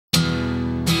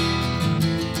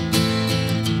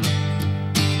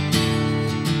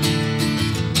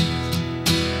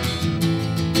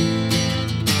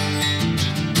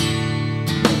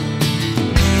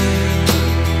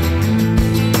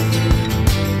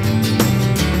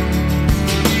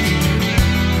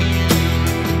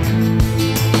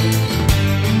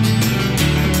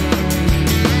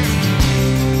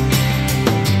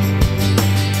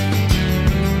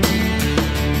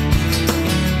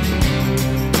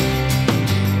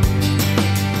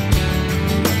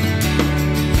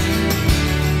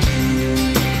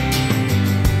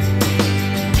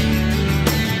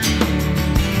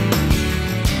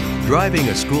Driving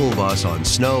a school bus on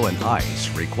snow and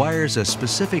ice requires a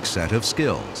specific set of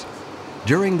skills.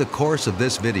 During the course of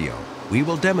this video, we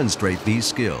will demonstrate these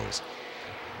skills.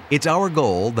 It's our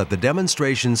goal that the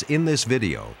demonstrations in this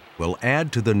video will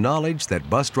add to the knowledge that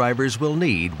bus drivers will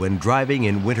need when driving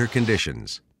in winter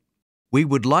conditions. We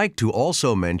would like to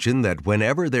also mention that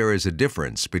whenever there is a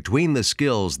difference between the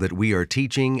skills that we are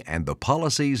teaching and the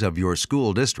policies of your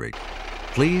school district,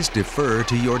 please defer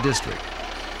to your district.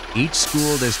 Each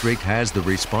school district has the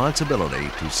responsibility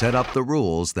to set up the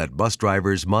rules that bus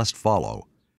drivers must follow.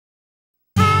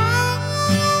 The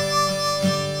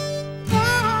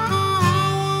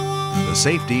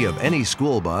safety of any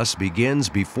school bus begins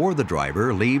before the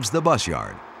driver leaves the bus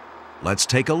yard. Let's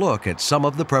take a look at some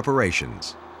of the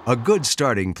preparations. A good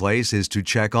starting place is to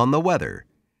check on the weather.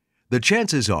 The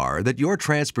chances are that your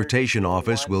transportation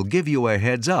office will give you a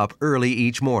heads up early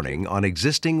each morning on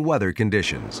existing weather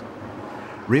conditions.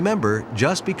 Remember,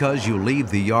 just because you leave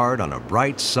the yard on a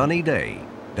bright, sunny day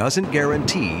doesn't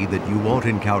guarantee that you won't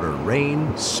encounter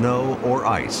rain, snow, or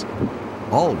ice.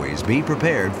 Always be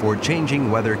prepared for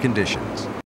changing weather conditions.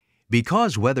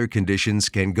 Because weather conditions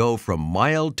can go from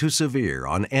mild to severe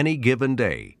on any given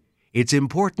day, it's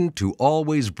important to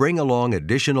always bring along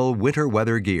additional winter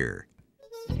weather gear.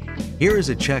 Here is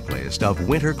a checklist of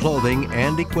winter clothing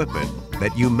and equipment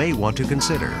that you may want to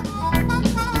consider.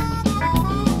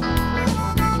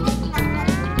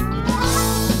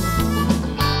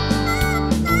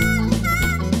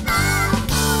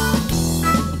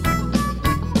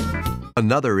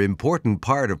 Another important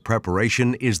part of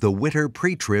preparation is the winter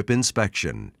pre-trip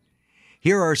inspection.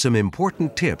 Here are some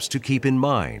important tips to keep in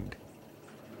mind.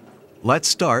 Let's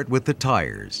start with the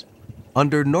tires.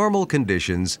 Under normal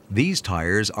conditions, these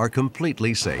tires are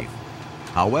completely safe.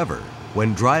 However,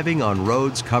 when driving on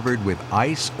roads covered with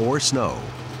ice or snow,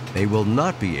 they will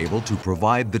not be able to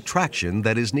provide the traction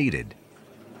that is needed.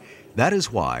 That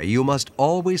is why you must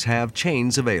always have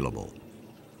chains available.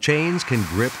 Chains can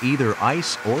grip either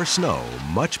ice or snow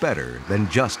much better than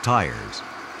just tires.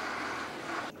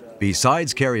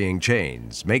 Besides carrying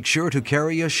chains, make sure to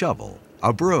carry a shovel,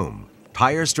 a broom,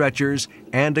 tire stretchers,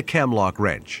 and a camlock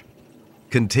wrench.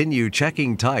 Continue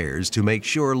checking tires to make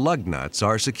sure lug nuts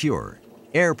are secure,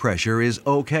 air pressure is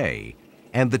okay,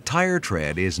 and the tire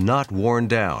tread is not worn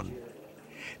down.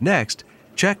 Next,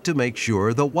 check to make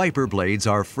sure the wiper blades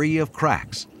are free of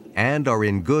cracks and are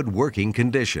in good working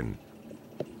condition.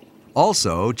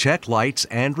 Also, check lights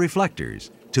and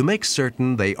reflectors to make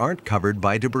certain they aren't covered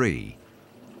by debris.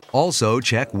 Also,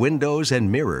 check windows and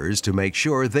mirrors to make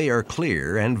sure they are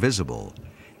clear and visible.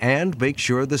 And make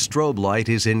sure the strobe light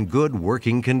is in good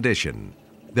working condition.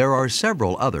 There are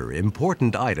several other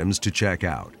important items to check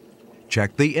out.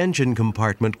 Check the engine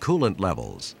compartment coolant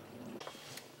levels.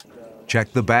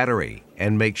 Check the battery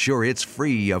and make sure it's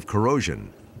free of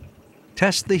corrosion.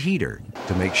 Test the heater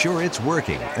to make sure it's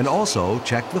working, and also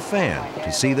check the fan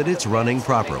to see that it's running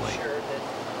properly.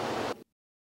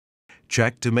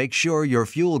 Check to make sure your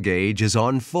fuel gauge is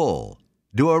on full.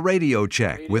 Do a radio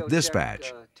check with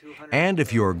dispatch. And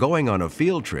if you're going on a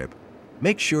field trip,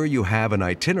 make sure you have an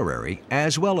itinerary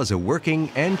as well as a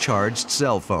working and charged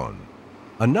cell phone.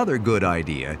 Another good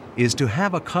idea is to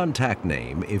have a contact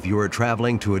name if you are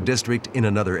traveling to a district in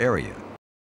another area.